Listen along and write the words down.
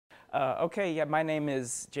Okay, yeah, my name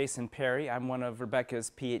is Jason Perry. I'm one of Rebecca's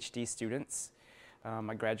PhD students.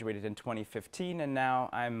 I graduated in 2015, and now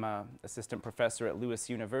I'm assistant professor at Lewis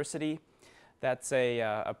University. That's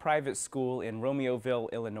a private school in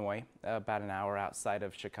Romeoville, Illinois, about an hour outside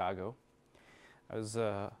of Chicago. I was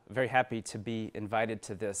very happy to be invited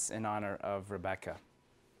to this in honor of Rebecca.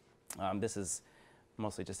 This is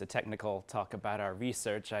mostly just a technical talk about our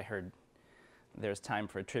research. I heard there's time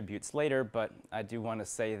for tributes later, but I do want to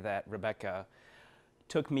say that Rebecca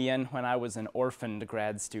took me in when I was an orphaned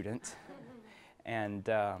grad student and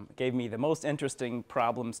gave me the most interesting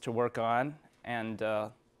problems to work on and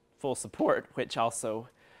full support, which also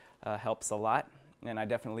helps a lot. And I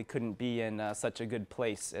definitely couldn't be in such a good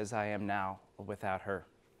place as I am now without her.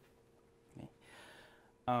 Okay.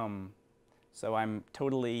 So I'm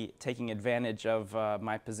totally taking advantage of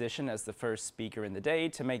my position as the first speaker in the day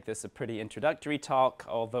to make this a pretty introductory talk,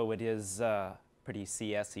 although it is pretty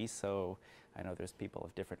CS-y, so I know there's people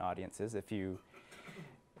of different audiences. If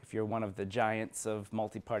you're one of the giants of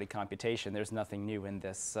multi-party computation, there's nothing new in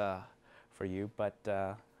this for you.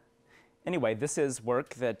 But anyway, this is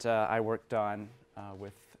work that I worked on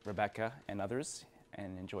with Rebecca and others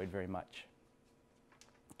and enjoyed very much.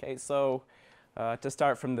 Okay, so to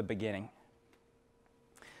start from the beginning.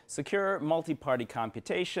 Secure multi-party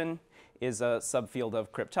computation is a subfield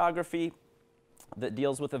of cryptography that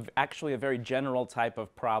deals with actually a very general type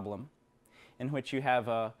of problem in which you have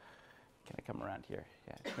a, can I come around here?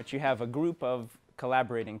 Yeah, in which you have a group of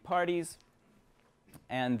collaborating parties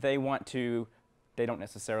and they don't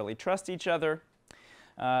necessarily trust each other.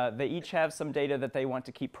 They each have some data that they want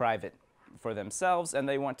to keep private for themselves, and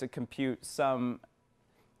they want to compute some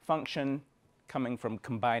function coming from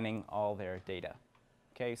combining all their data.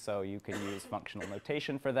 Okay, so you can use functional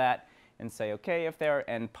notation for that and say, okay, if there are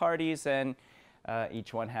n parties and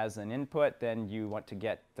each one has an input, then you want to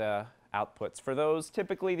get outputs for those.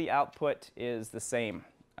 Typically, the output is the same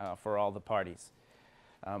for all the parties,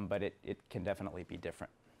 but it can definitely be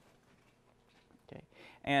different. Okay.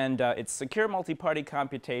 And it's secure multi-party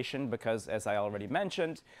computation because, as I already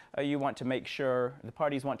mentioned, you want to make sure, the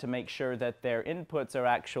parties want to make sure that their inputs are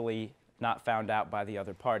actually not found out by the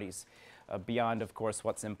other parties, beyond, of course,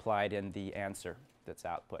 what's implied in the answer that's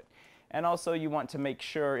output. And also, you want to make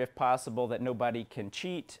sure, if possible, that nobody can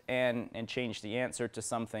cheat and change the answer to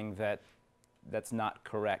something that's not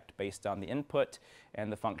correct based on the input and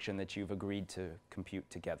the function that you've agreed to compute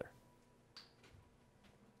together.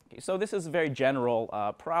 Okay, so this is a very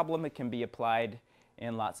general problem. It can be applied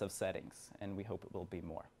in lots of settings, and we hope it will be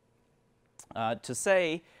more. To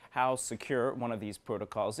say how secure one of these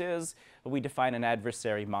protocols is, we define an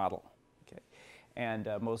adversary model. Okay. And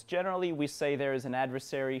most generally, we say there is an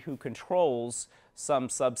adversary who controls some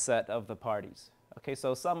subset of the parties. Okay,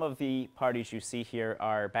 so some of the parties you see here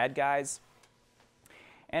are bad guys.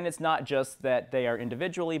 And it's not just that they are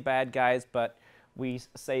individually bad guys, but we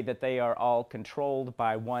say that they are all controlled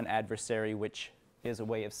by one adversary, which is a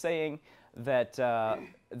way of saying that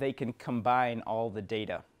they can combine all the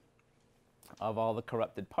data of all the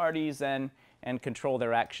corrupted parties and control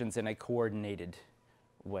their actions in a coordinated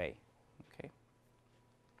way. Okay.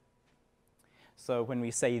 So when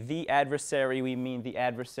we say the adversary, we mean the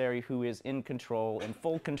adversary who is in control, in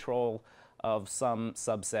full control of some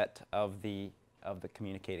subset of the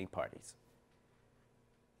communicating parties.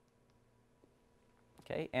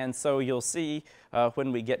 Okay, and so you'll see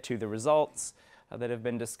when we get to the results that have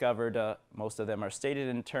been discovered, most of them are stated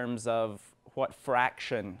in terms of what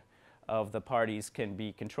fraction of the parties can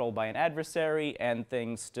be controlled by an adversary, and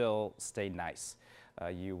things still stay nice.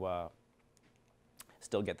 You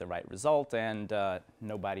still get the right result, and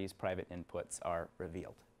nobody's private inputs are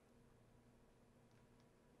revealed.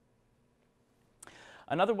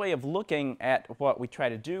 Another way of looking at what we try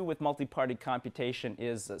to do with multi-party computation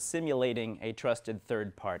is simulating a trusted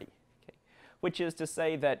third party, okay? Which is to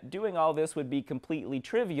say that doing all this would be completely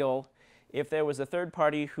trivial if there was a third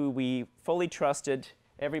party who we fully trusted,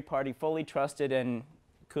 every party fully trusted, and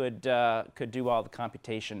could do all the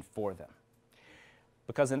computation for them.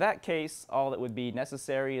 Because in that case, all that would be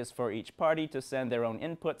necessary is for each party to send their own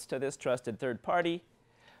inputs to this trusted third party.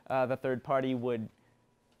 The third party would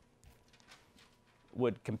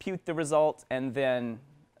compute the result and then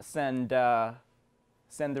send the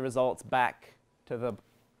results back to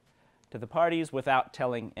the parties without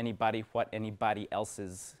telling anybody what anybody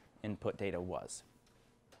else's input data was.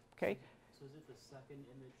 Okay? So is it the second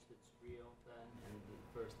image that's real then, and the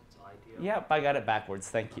first that's ideal? Yep, I got it backwards.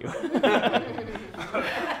 Thank you.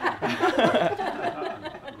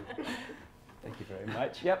 Thank you very much.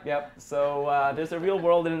 much. Yep. So there's a real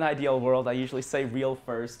world and an ideal world. I usually say real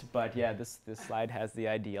first, but yeah, this slide has the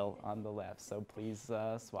ideal on the left, so please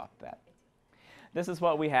swap that. This is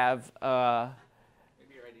what we have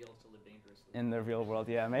Maybe your ideal is to live dangerously. in the real world.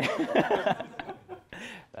 Yeah, maybe.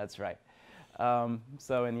 That's right.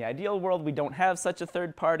 So in the ideal world, we don't have such a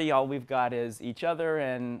third party. All we've got is each other,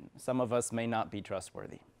 and some of us may not be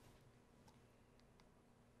trustworthy.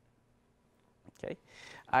 Okay.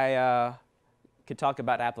 I could talk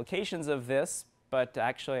about applications of this, but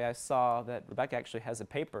actually I saw that Rebecca actually has a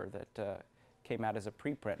paper that came out as a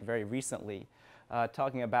preprint very recently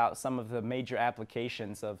talking about some of the major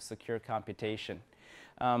applications of secure computation.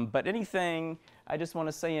 But anything, I just want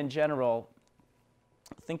to say in general,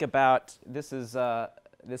 think about, this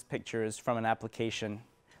picture is from an application,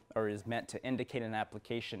 or is meant to indicate an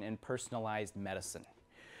application in personalized medicine,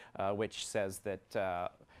 which says that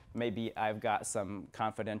maybe I've got some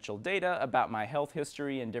confidential data about my health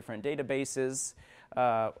history in different databases.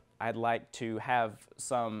 I'd like to have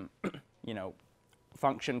some,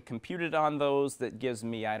 function computed on those that gives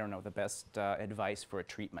me, I don't know, the best advice for a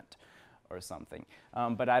treatment or something.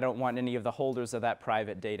 But I don't want any of the holders of that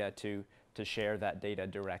private data to share that data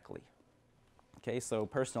directly. Okay, so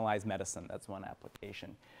personalized medicine, that's one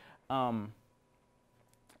application.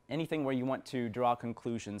 Anything where you want to draw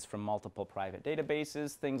conclusions from multiple private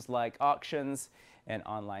databases, things like auctions and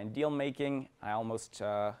online deal making. I almost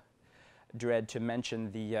dread to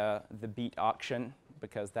mention the beet auction,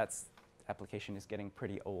 because that's application is getting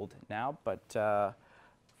pretty old now. But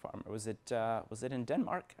was it in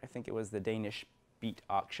Denmark? I think it was the Danish beet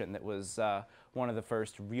auction that was one of the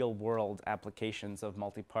first real-world applications of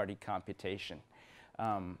multi-party computation.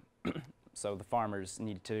 So the farmers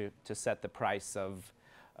need to set the price of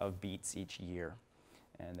beets each year,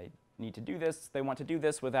 and they need to do this. They want to do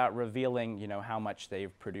this without revealing, how much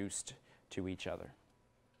they've produced to each other.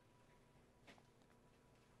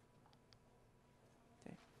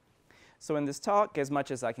 Okay. So in this talk, as much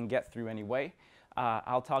as I can get through anyway,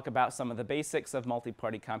 I'll talk about some of the basics of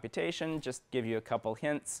multi-party computation, just give you a couple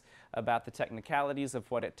hints about the technicalities of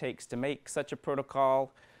what it takes to make such a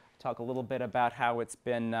protocol, talk a little bit about how it's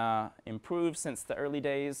been improved since the early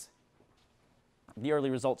days. The early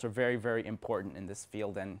results are very, very important in this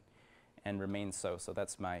field and remain so. So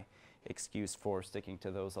that's my excuse for sticking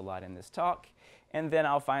to those a lot in this talk. And then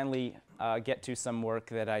I'll finally get to some work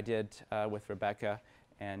that I did with Rebecca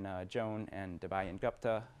and Joan and Debayan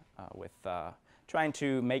Gupta with trying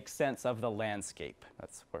to make sense of the landscape.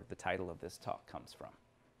 That's where the title of this talk comes from.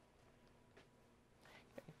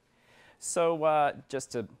 Okay. So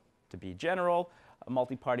just to be general,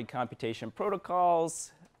 multi-party computation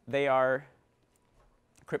protocols, they are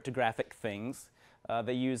cryptographic things.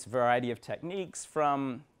 They use a variety of techniques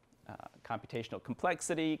from computational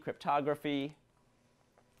complexity, cryptography.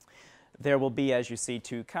 There will be, as you see,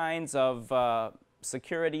 two kinds of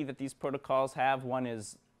security that these protocols have. One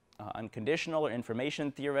is unconditional or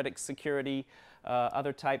information theoretic security.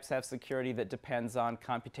 Other types have security that depends on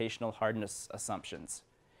computational hardness assumptions.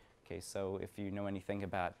 Okay, so if you know anything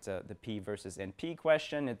about the P versus NP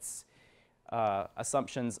question, it's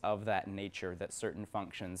assumptions of that nature, that certain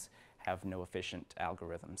functions have no efficient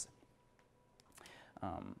algorithms.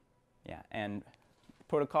 Yeah, and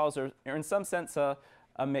protocols are in some sense a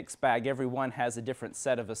mixed bag. Every one has a different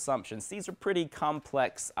set of assumptions. These are pretty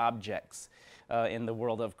complex objects in the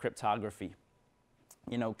world of cryptography,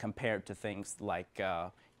 compared to things like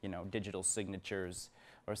digital signatures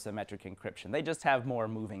or symmetric encryption. They just have more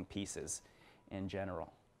moving pieces in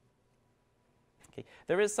general. Okay.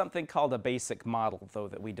 There is something called a basic model, though,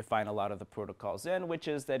 that we define a lot of the protocols in, which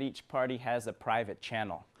is that each party has a private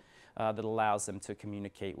channel that allows them to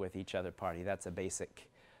communicate with each other party. That's a basic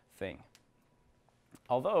thing.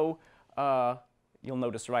 Although, you'll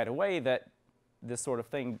notice right away that this sort of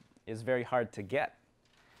thing is very hard to get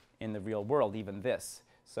in the real world, even this.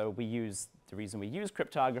 So the reason we use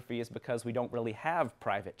cryptography is because we don't really have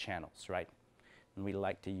private channels, right? And we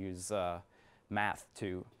like to use math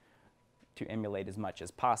to emulate as much as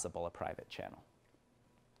possible a private channel.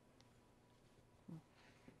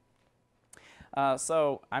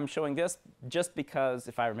 So I'm showing this just because,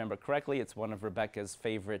 if I remember correctly, it's one of Rebecca's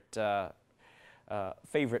favorite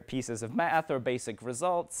pieces of math or basic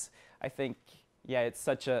results. I think, yeah, it's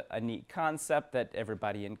such a neat concept that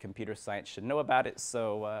everybody in computer science should know about it.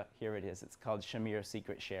 So here it is. It's called Shamir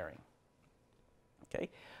secret sharing. Okay,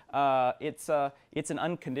 it's an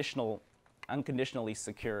unconditionally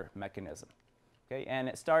secure mechanism. Okay, and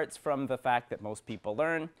it starts from the fact that most people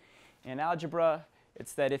learn in algebra.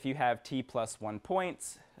 It's that if you have t plus 1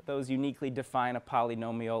 points, those uniquely define a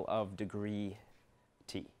polynomial of degree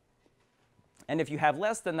t. And if you have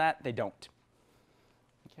less than that, they don't.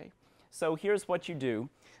 Okay? So here's what you do.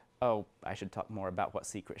 Oh, I should talk more about what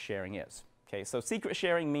secret sharing is. Okay, so secret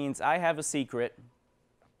sharing means I have a secret,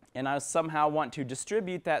 and I somehow want to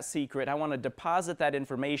distribute that secret. I want to deposit that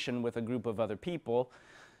information with a group of other people,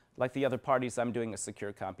 like the other parties I'm doing a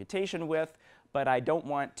secure computation with, but I don't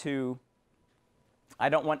want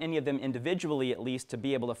any of them individually, at least, to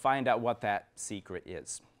be able to find out what that secret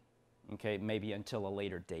is. Okay, maybe until a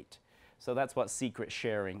later date. So that's what secret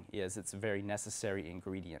sharing is. It's a very necessary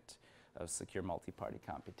ingredient of secure multi-party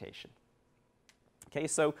computation. Okay,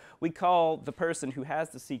 so we call the person who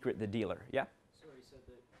has the secret the dealer. Yeah? Sorry, so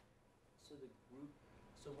the group,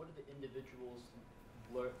 so what are the individuals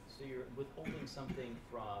learn? So you're withholding something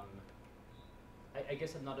from, I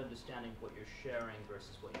guess I'm not understanding what you're sharing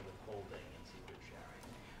versus what you're withholding in secret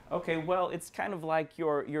sharing. Okay, well, it's kind of like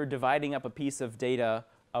you're dividing up a piece of data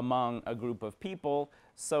among a group of people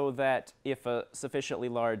so that if a sufficiently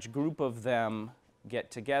large group of them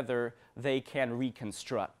get together, they can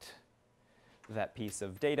reconstruct that piece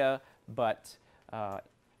of data, but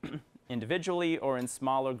individually or in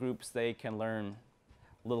smaller groups, they can learn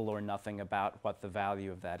little or nothing about what the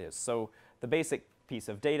value of that is. So the basic piece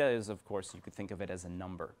of data is, of course, you could think of it as a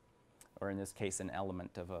number, or in this case, an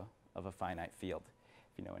element of a finite field,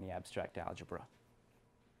 if you know any abstract algebra.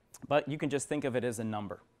 But you can just think of it as a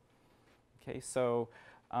number. Okay, so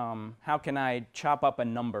how can I chop up a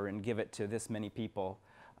number and give it to this many people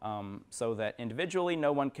so that individually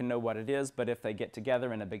no one can know what it is, but if they get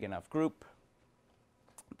together in a big enough group,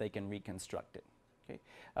 they can reconstruct it. Okay?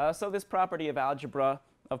 So this property of algebra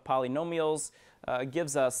of polynomials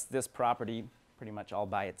gives us this property pretty much all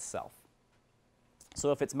by itself.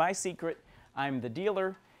 So if it's my secret, I'm the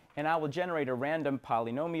dealer, and I will generate a random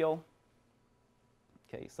polynomial.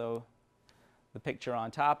 Okay, so the picture on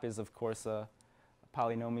top is, of course, a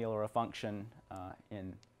polynomial or a function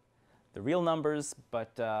in the real numbers,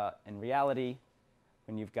 but in reality,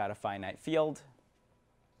 when you've got a finite field,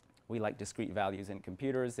 we like discrete values in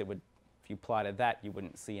computers. It would, if you plotted that, you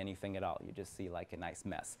wouldn't see anything at all. You just see like a nice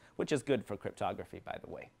mess, which is good for cryptography, by the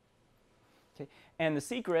way. Okay. And the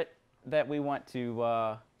secret that we want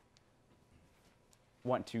to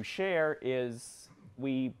share is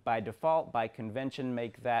we, by default, by convention,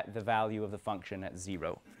 make that the value of the function at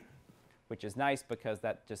 0, which is nice because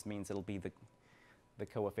that just means it'll be the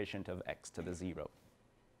coefficient of x to the 0.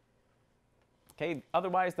 Okay,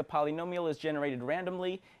 otherwise, the polynomial is generated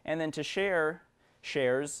randomly, and then to share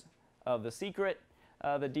shares of the secret,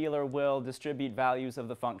 the dealer will distribute values of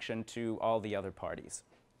the function to all the other parties.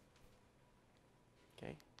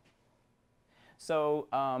 Okay. So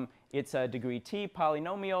it's a degree t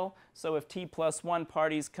polynomial. So if t plus 1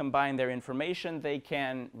 parties combine their information, they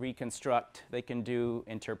can reconstruct, they can do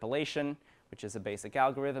interpolation, which is a basic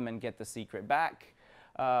algorithm, and get the secret back.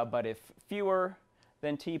 But if fewer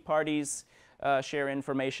than t parties share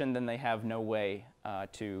information, then they have no way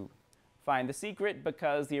to find the secret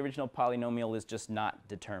because the original polynomial is just not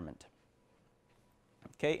determined.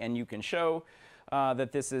 Okay, and you can show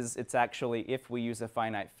that it's actually, if we use a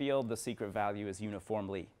finite field, the secret value is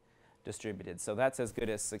uniformly distributed. So that's as good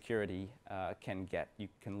as security can get. You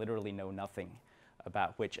can literally know nothing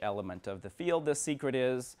about which element of the field the secret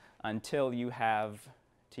is until you have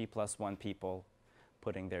t plus 1 people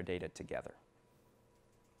putting their data together.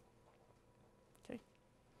 Okay.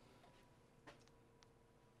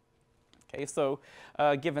 Okay, so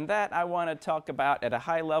given that, I want to talk about, at a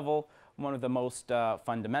high level, one of the most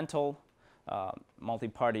fundamental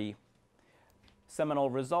multi-party seminal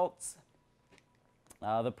results.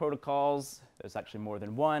 The protocols, there's actually more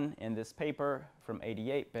than one in this paper from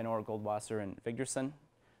 '88, Ben-Or, Goldwasser, and Vigderson.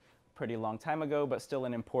 Pretty long time ago, but still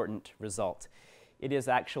an important result. It is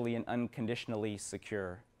actually an unconditionally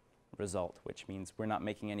secure result, which means we're not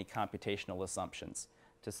making any computational assumptions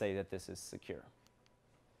to say that this is secure.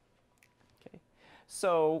 Okay.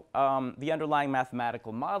 So the underlying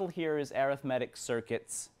mathematical model here is arithmetic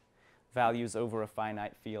circuits, values over a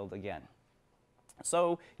finite field again.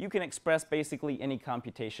 So you can express basically any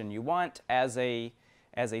computation you want as a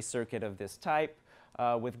circuit of this type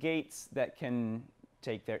with gates that can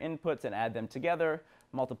take their inputs and add them together,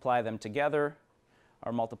 multiply them together,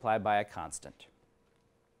 or multiply by a constant.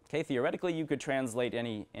 Okay, theoretically, you could translate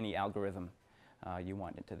any algorithm you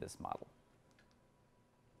want into this model.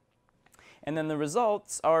 And then the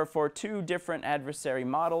results are for two different adversary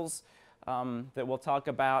models that we'll talk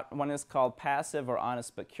about. One is called passive or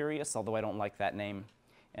honest but curious, although I don't like that name.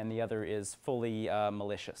 And the other is fully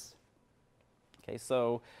malicious. Okay,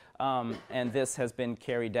 so, and this has been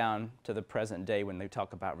carried down to the present day when they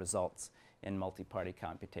talk about results in multi-party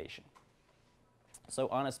computation. So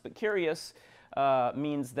honest but curious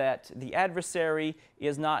means that the adversary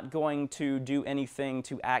is not going to do anything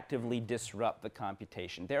to actively disrupt the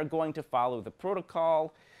computation. They're going to follow the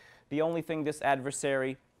protocol. The only thing this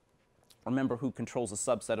adversary, remember who controls a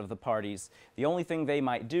subset of the parties, the only thing they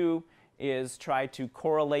might do is try to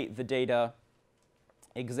correlate the data,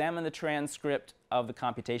 examine the transcript of the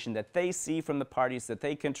computation that they see from the parties that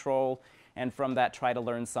they control, and from that try to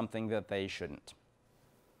learn something that they shouldn't.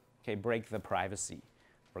 Okay, break the privacy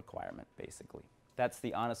requirement, basically. That's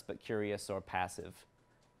the honest but curious or passive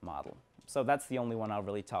model. So that's the only one I'll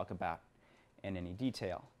really talk about in any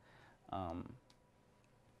detail.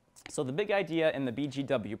 So the big idea in the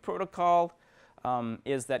BGW protocol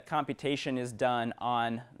is that computation is done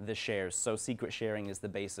on the shares. So secret sharing is the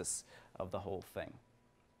basis of the whole thing.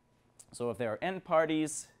 So if there are n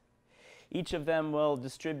parties, each of them will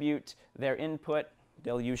distribute their input.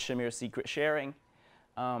 They'll use Shamir secret sharing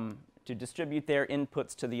to distribute their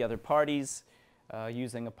inputs to the other parties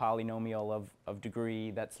using a polynomial of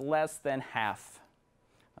degree that's less than half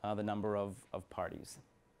the number of parties.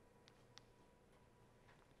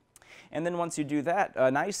 And then once you do that,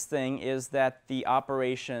 a nice thing is that the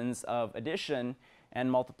operations of addition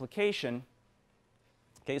and multiplication,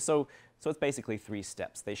 okay, so it's basically 3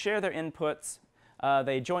 steps. They share their inputs,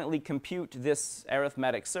 they jointly compute this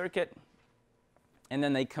arithmetic circuit, and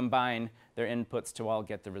then they combine their inputs to all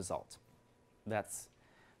get the result. That's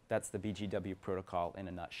the BGW protocol in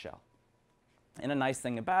a nutshell. And a nice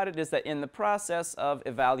thing about it is that in the process of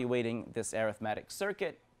evaluating this arithmetic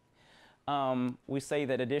circuit, we say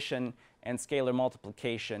that addition and scalar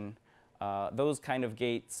multiplication, those kind of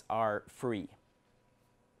gates are free.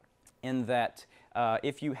 In that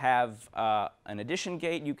if you have an addition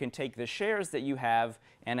gate, you can take the shares that you have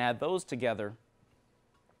and add those together,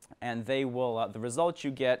 and they will, the result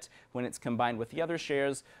you get when it's combined with the other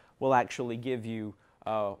shares will actually give you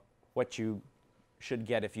what you should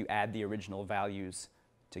get if you add the original values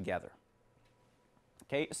together.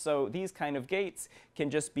 Okay, so these kind of gates can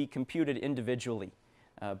just be computed individually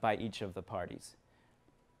by each of the parties.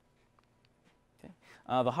 Okay.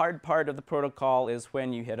 The hard part of the protocol is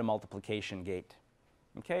when you hit a multiplication gate.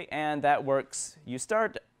 Okay, and that works. You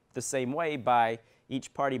start the same way by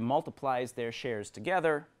each party multiplies their shares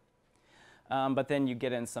together, but then you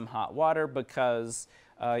get in some hot water because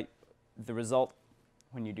the result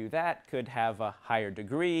when you do that could have a higher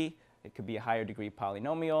degree. It could be a higher degree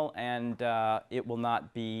polynomial, and it will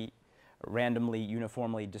not be randomly,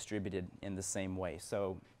 uniformly distributed in the same way.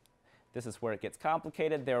 So this is where it gets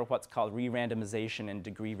complicated. There are what's called re-randomization and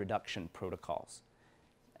degree reduction protocols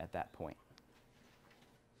at that point.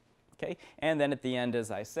 Okay? And then at the end, as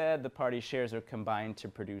I said, the party shares are combined to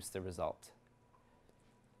produce the result.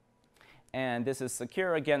 And this is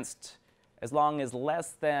secure against as long as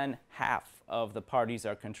less than half of the parties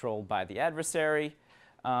are controlled by the adversary.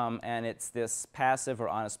 And it's this passive or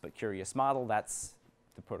honest but curious model. That's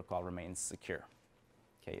the protocol remains secure.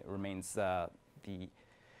 Okay, it remains the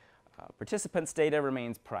participants' data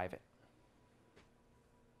remains private.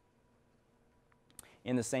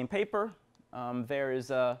 In the same paper, there is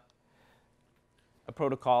a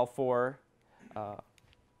protocol for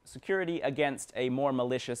security against a more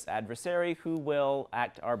malicious adversary who will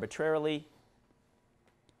act arbitrarily.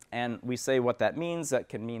 And we say what that means. That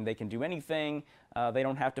can mean they can do anything. They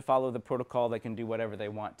don't have to follow the protocol. They can do whatever they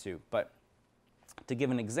want to. But to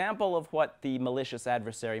give an example of what the malicious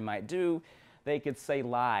adversary might do, they could say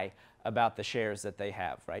lie about the shares that they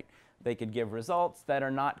have, right? They could give results that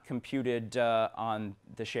are not computed on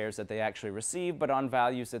the shares that they actually receive, but on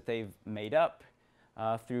values that they've made up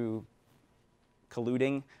through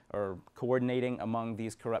colluding or coordinating among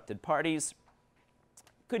these corrupted parties.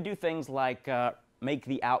 Could do things like make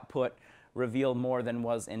the output reveal more than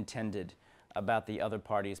was intended about the other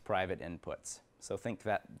party's private inputs. So think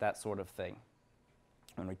that sort of thing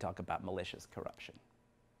when we talk about malicious corruption.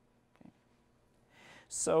 Okay.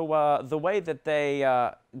 So the way that they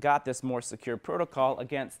got this more secure protocol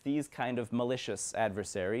against these kind of malicious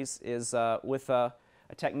adversaries is with a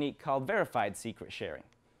technique called verified secret sharing.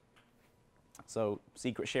 So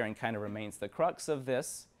secret sharing kind of remains the crux of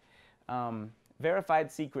this.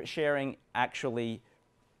 Verified secret sharing actually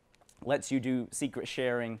lets you do secret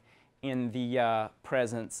sharing in the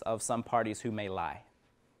presence of some parties who may lie.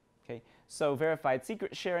 Okay? So verified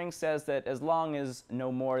secret sharing says that as long as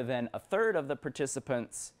no more than a third of the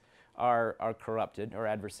participants are corrupted or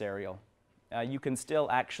adversarial, you can still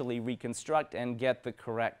actually reconstruct and get the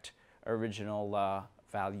correct original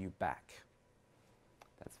value back.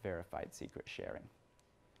 That's verified secret sharing.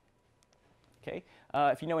 Okay?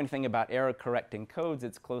 If you know anything about error correcting codes,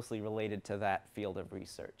 it's closely related to that field of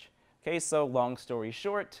research. Okay, so long story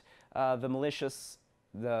short,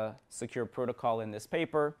 The secure protocol in this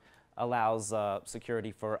paper allows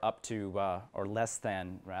security for up to, or less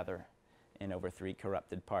than, rather, n over 3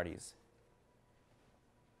 corrupted parties.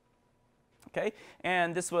 Okay,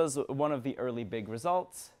 and this was one of the early big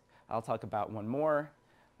results. I'll talk about one more.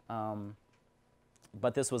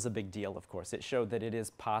 But this was a big deal, of course. It showed that it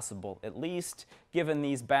is possible, at least given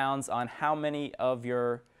these bounds on how many of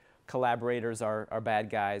your collaborators are bad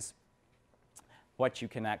guys, what you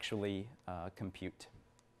can actually compute.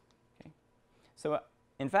 Okay. So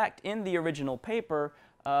in fact, in the original paper,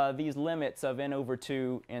 these limits of n over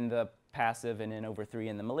 2 in the passive and n over 3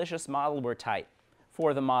 in the malicious model were tight.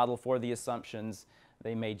 For the model, for the assumptions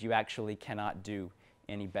they made, you actually cannot do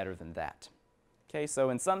any better than that. Okay, so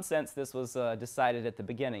in some sense, this was decided at the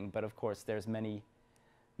beginning, but of course, there's many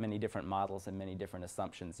different models and many different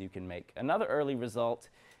assumptions you can make. Another early result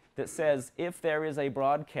that says if there is a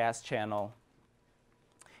broadcast channel,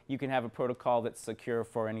 you can have a protocol that's secure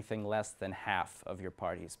for anything less than half of your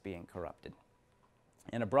parties being corrupted.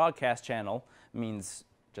 And a broadcast channel means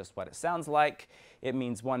just what it sounds like. It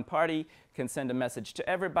means one party can send a message to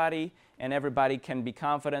everybody, and everybody can be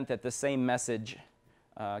confident that the same message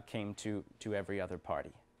came to every other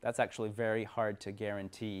party. That's actually very hard to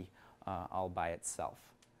guarantee all by itself.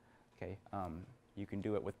 Okay, you can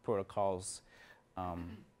do it with protocols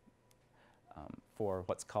for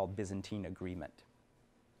what's called Byzantine agreement.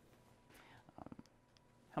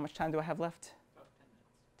 How much time do I have left? About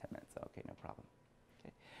 10 minutes. 10 minutes, okay, no problem.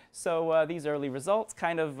 Okay. So these early results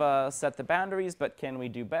kind of set the boundaries, but can we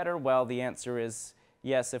do better? Well, the answer is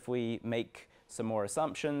yes, if we make some more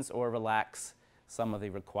assumptions or relax some of the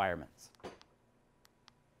requirements.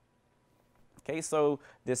 Okay, so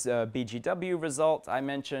this BGW result I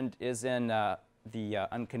mentioned is in the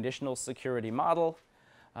unconditional security model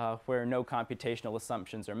where no computational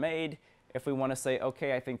assumptions are made. If we want to say,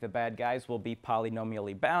 okay, I think the bad guys will be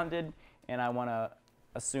polynomially bounded, and I want to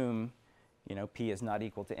assume, you know, P is not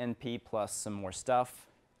equal to NP plus some more stuff,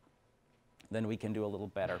 then we can do a little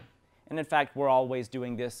better. And in fact, we're always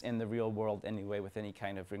doing this in the real world anyway with any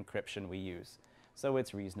kind of encryption we use. So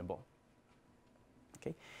it's reasonable.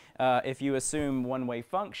 Okay. If you assume one-way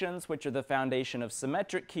functions, which are the foundation of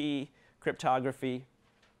symmetric key cryptography,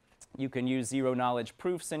 you can use zero-knowledge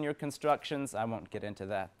proofs in your constructions. I won't get into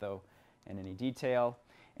that, though, in any detail.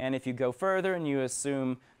 And if you go further and you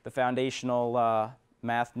assume the foundational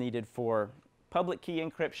math needed for public key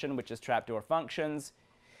encryption, which is trapdoor functions,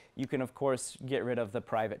 you can, of course, get rid of the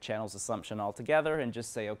private channels assumption altogether and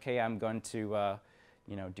just say, okay, I'm going to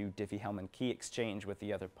you know, do Diffie-Hellman key exchange with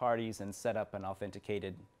the other parties and set up an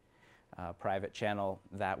authenticated private channel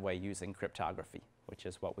that way using cryptography, which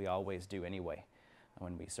is what we always do anyway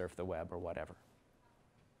when we surf the web or whatever.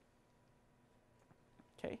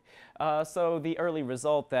 Okay, so the early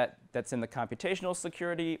result that's in the computational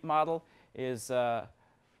security model is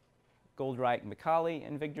Goldreich, Macaulay,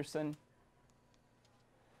 and Vigderson.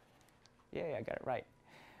 Yay, I got it right.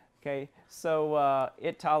 Okay, so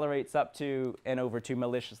it tolerates up to n over 2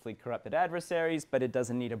 maliciously corrupted adversaries, but it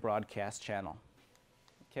doesn't need a broadcast channel.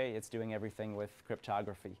 Okay, it's doing everything with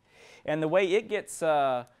cryptography. And the way it gets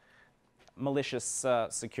malicious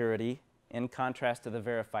security, in contrast to the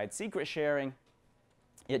verified secret sharing,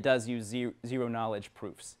 it does use zero-knowledge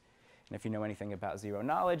proofs. And if you know anything about zero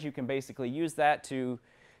knowledge, you can basically use that to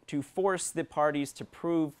force the parties to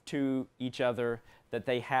prove to each other that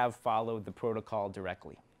they have followed the protocol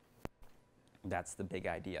directly. That's the big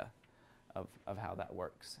idea of how that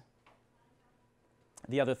works.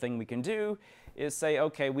 The other thing we can do is say,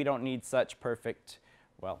 okay, we don't need such perfect,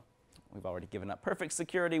 well, we've already given up perfect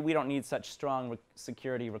security. We don't need such strong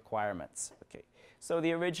security requirements. Okay, so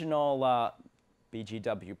the original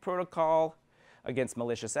BGW protocol against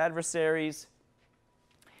malicious adversaries,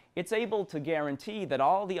 it's able to guarantee that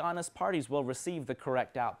all the honest parties will receive the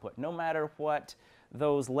correct output, no matter what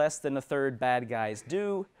those less than a third bad guys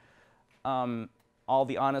do. All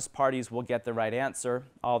the honest parties will get the right answer.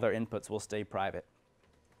 All their inputs will stay private.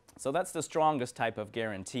 So that's the strongest type of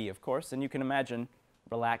guarantee, of course, and you can imagine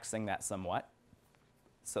relaxing that somewhat.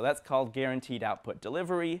 So that's called guaranteed output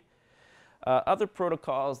delivery. Other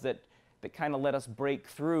protocols that kind of let us break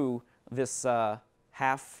through this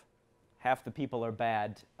half the people are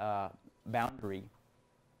bad boundary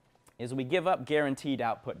is we give up guaranteed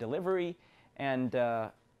output delivery and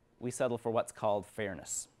we settle for what's called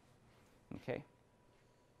fairness. Okay.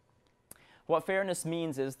 What fairness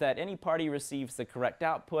means is that any party receives the correct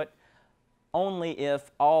output only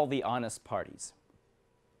if all the honest parties,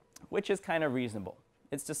 which is kind of reasonable.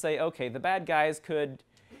 It's to say, okay, the bad guys could,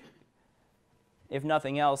 if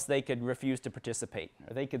nothing else, they could refuse to participate,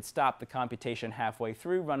 or they could stop the computation halfway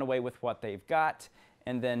through, run away with what they've got,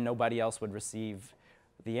 and then nobody else would receive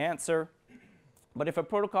the answer. But if a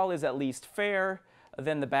protocol is at least fair,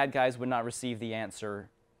 then the bad guys would not receive the answer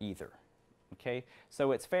either. Okay?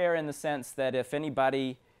 So it's fair in the sense that if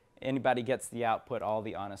anybody gets the output, all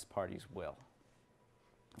the honest parties will.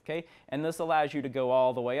 Okay? And this allows you to go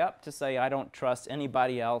all the way up to say, I don't trust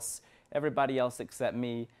anybody else. Everybody else except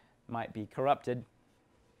me might be corrupted.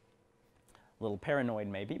 A little paranoid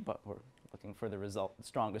maybe, but we're looking for the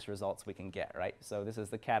strongest results we can get, right? So this is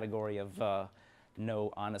the category of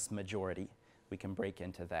no honest majority. We can break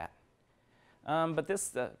into that. But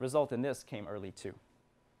this result in this came early too.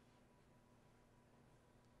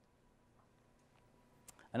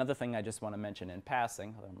 Another thing I just want to mention in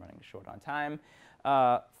passing, although I'm running short on time,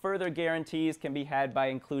 further guarantees can be had by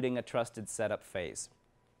including a trusted setup phase.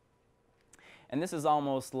 And this is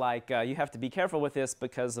almost like you have to be careful with this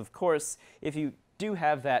because, of course, if you do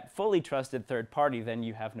have that fully trusted third party, then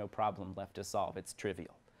you have no problem left to solve. It's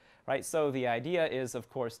trivial, right? So the idea is, of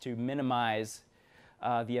course, to minimize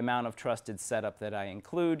the amount of trusted setup that I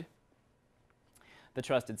include. The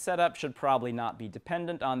trusted setup should probably not be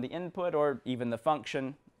dependent on the input or even the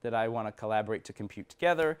function that I want to collaborate to compute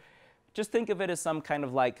together. Just think of it as some kind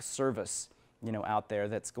of like service, out there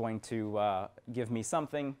that's going to give me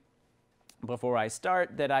something before I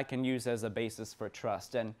start that I can use as a basis for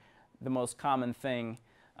trust. And the most common thing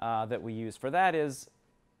that we use for that is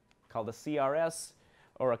called a CRS,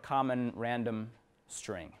 or a common random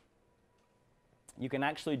string. You can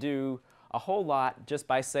actually do a whole lot just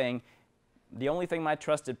by saying, the only thing my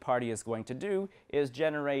trusted party is going to do is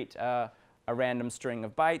generate a random string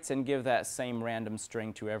of bytes and give that same random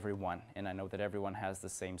string to everyone. And I know that everyone has the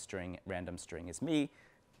same random string as me,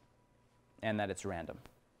 and that it's random.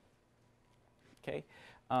 Okay?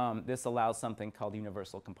 This allows something called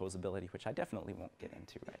universal composability, which I definitely won't get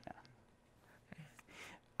into right now.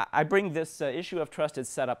 I bring this issue of trusted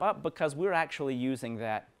setup up because we're actually using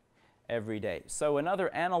that every day. So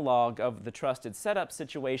another analog of the trusted setup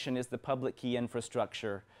situation is the public key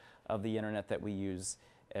infrastructure of the internet that we use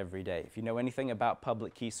every day. If you know anything about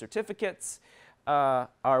public key certificates,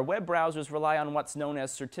 our web browsers rely on what's known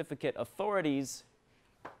as certificate authorities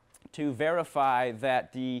to verify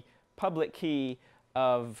that the public key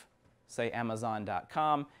of, say,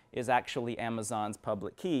 Amazon.com is actually Amazon's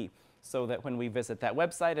public key, so that when we visit that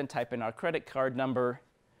website and type in our credit card number,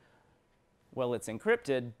 well, it's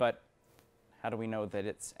encrypted, but how do we know that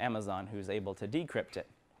it's Amazon who's able to decrypt it?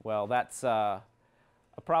 Well, that's a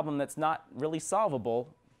problem that's not really solvable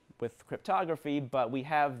with cryptography, but we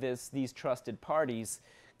have these trusted parties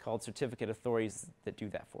called certificate authorities that do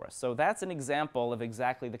that for us. So that's an example of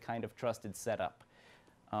exactly the kind of trusted setup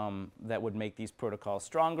that would make these protocols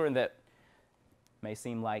stronger, and that may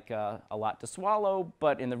seem like a lot to swallow,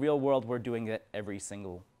 but in the real world we're doing it every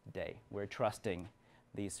single day. We're trusting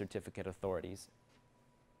these certificate authorities.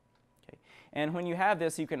 Okay. And when you have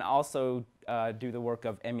this, you can also do the work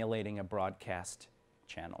of emulating a broadcast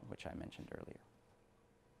channel, which I mentioned earlier.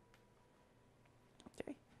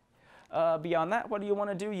 Okay. Beyond that, what do you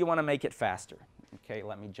want to do? You want to make it faster. Okay,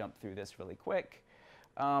 let me jump through this really quick.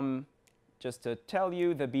 Just to tell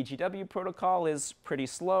you, the BGW protocol is pretty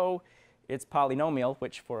slow. It's polynomial,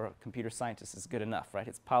 which for a computer scientist is good enough, right?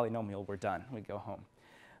 It's polynomial, we're done, we go home.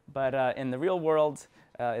 But in the real world,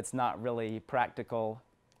 it's not really practical.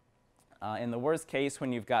 In the worst case,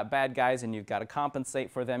 when you've got bad guys and you've got to compensate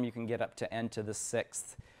for them, you can get up to n to the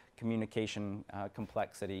 6th communication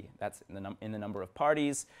complexity. That's in the number of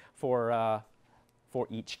parties for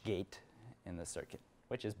each gate in the circuit,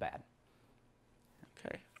 which is bad.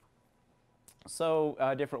 Okay. So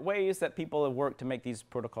different ways that people have worked to make these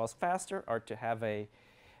protocols faster are to have a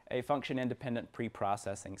function-independent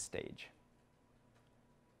pre-processing stage.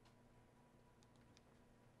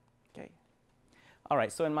 Okay. All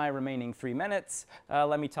right, so in my remaining 3 minutes,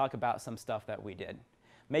 let me talk about some stuff that we did,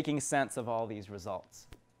 making sense of all these results.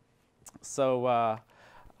 So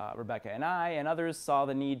Rebecca and I and others saw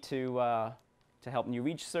the need to help new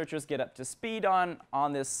researchers get up to speed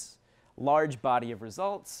on this large body of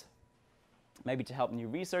results, maybe to help new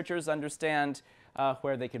researchers understand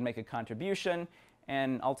where they can make a contribution,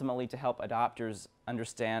 and ultimately to help adopters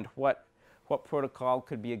understand what protocol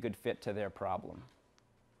could be a good fit to their problem.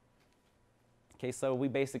 Okay, so we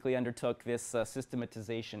basically undertook this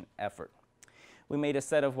systematization effort. We made a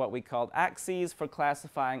set of what we called axes for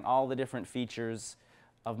classifying all the different features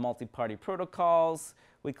of multi-party protocols.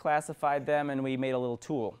 We classified them, and we made a little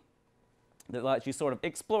tool that lets you sort of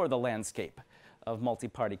explore the landscape of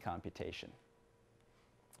multi-party computation.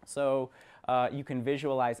 So You can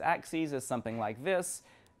visualize axes as something like this.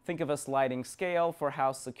 Think of a sliding scale for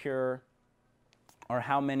how secure or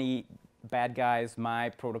how many bad guys my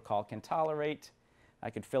protocol can tolerate. I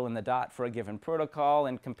could fill in the dot for a given protocol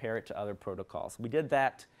and compare it to other protocols. We did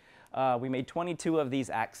that. We made 22 of these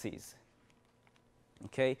axes.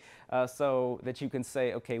 Okay, so that you can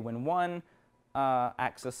say, okay, when one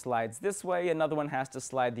axis slides this way, another one has to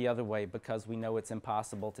slide the other way, because we know it's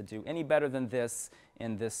impossible to do any better than this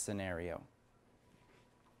in this scenario.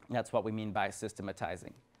 That's what we mean by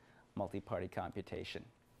systematizing multi-party computation.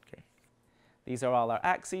 Okay. These are all our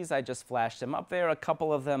axes. I just flashed them up there. A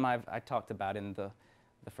couple of them I talked about in the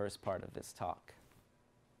first part of this talk.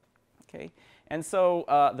 Okay. And so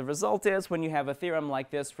the result is, when you have a theorem like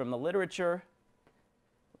this from the literature,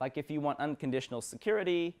 like if you want unconditional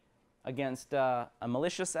security against a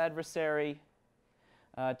malicious adversary,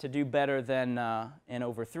 to do better than n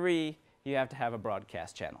over 3, you have to have a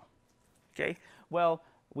broadcast channel. Okay? Well,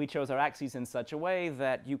 we chose our axes in such a way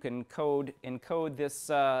that you can encode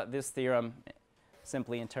this theorem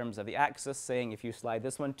simply in terms of the axis, saying if you slide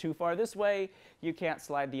this one too far this way, you can't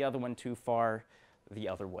slide the other one too far the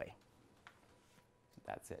other way.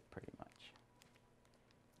 That's it, pretty much.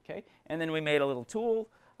 Okay? And then we made a little tool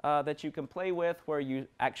that you can play with, where you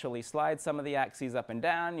actually slide some of the axes up and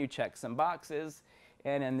down, you check some boxes,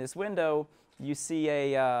 and in this window you see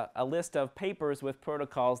a list of papers with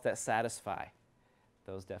protocols that satisfy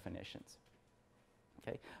those definitions.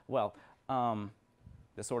 Okay? Well,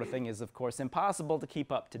 this sort of thing is, of course, impossible to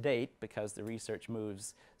keep up to date because the research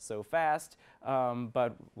moves so fast,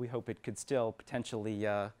 but we hope it could still potentially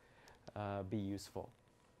be useful.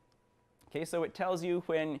 Okay, so it tells you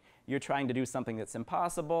when you're trying to do something that's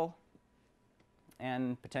impossible,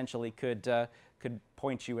 and potentially could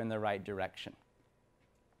point you in the right direction.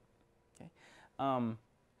 Okay.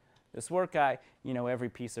 This work, every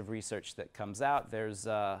piece of research that comes out, there's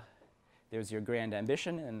your grand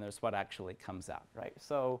ambition, and there's what actually comes out, right?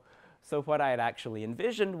 So what I had actually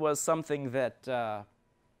envisioned was something that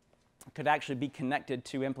could actually be connected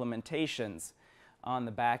to implementations on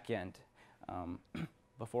the back end.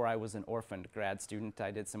 Before I was an orphaned grad student,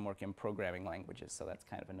 I did some work in programming languages, so that's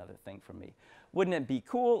kind of another thing for me. Wouldn't it be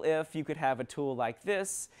cool if you could have a tool like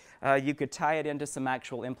this? You could tie it into some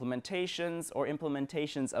actual implementations, or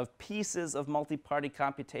implementations of pieces of multi-party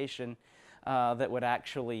computation that would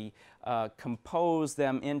actually compose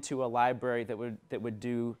them into a library that would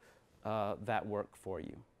do that work for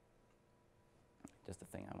you. Just a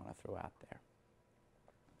thing I want to throw out there.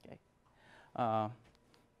 Okay.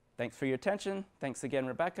 Thanks for your attention. Thanks again,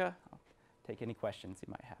 Rebecca. I'll take any questions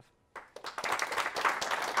you might have.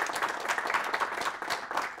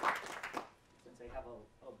 Since I have a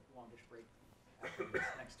longish break after this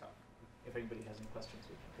next talk, if anybody has any questions,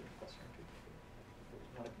 we can take a question or two.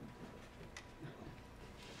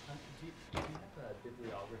 Do you have a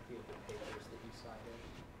bibliography of the papers that you cited?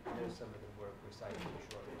 I know some of them were recited in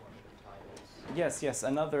short form of the titles. Yes.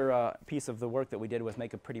 Another piece of the work that we did was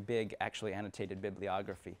make a pretty big, actually annotated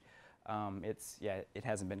bibliography. It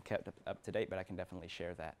hasn't been kept up to date, but I can definitely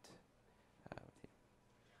share that with you.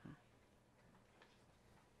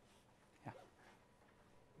 Yeah.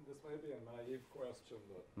 This may be a naive question,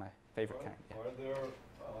 but My favorite kind. Yeah.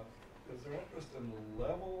 Is there interest in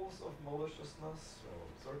levels of maliciousness, or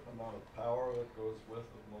a certain amount of power that goes with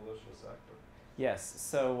a malicious actor? Yes.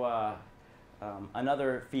 So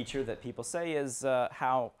another feature that people say is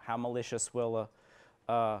how malicious will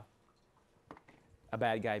a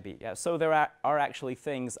bad guy be? Yeah. So there are actually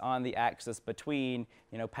things on the axis between,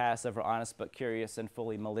 passive or honest but curious and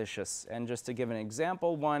fully malicious. And just to give an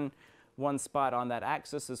example, one spot on that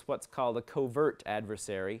axis is what's called a covert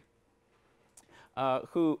adversary,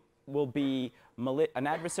 who will be an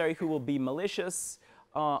adversary who will be malicious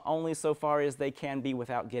only so far as they can be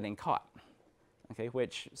without getting caught. Okay,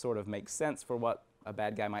 which sort of makes sense for what a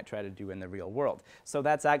bad guy might try to do in the real world. So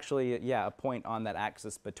that's actually, a point on that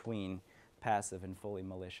axis between passive and fully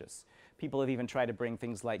malicious. People have even tried to bring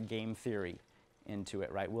things like game theory into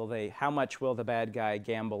it, right? How much will the bad guy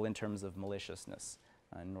gamble in terms of maliciousness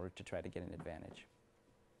in order to try to get an advantage?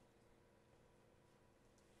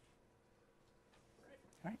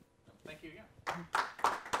 All right. Thank you again.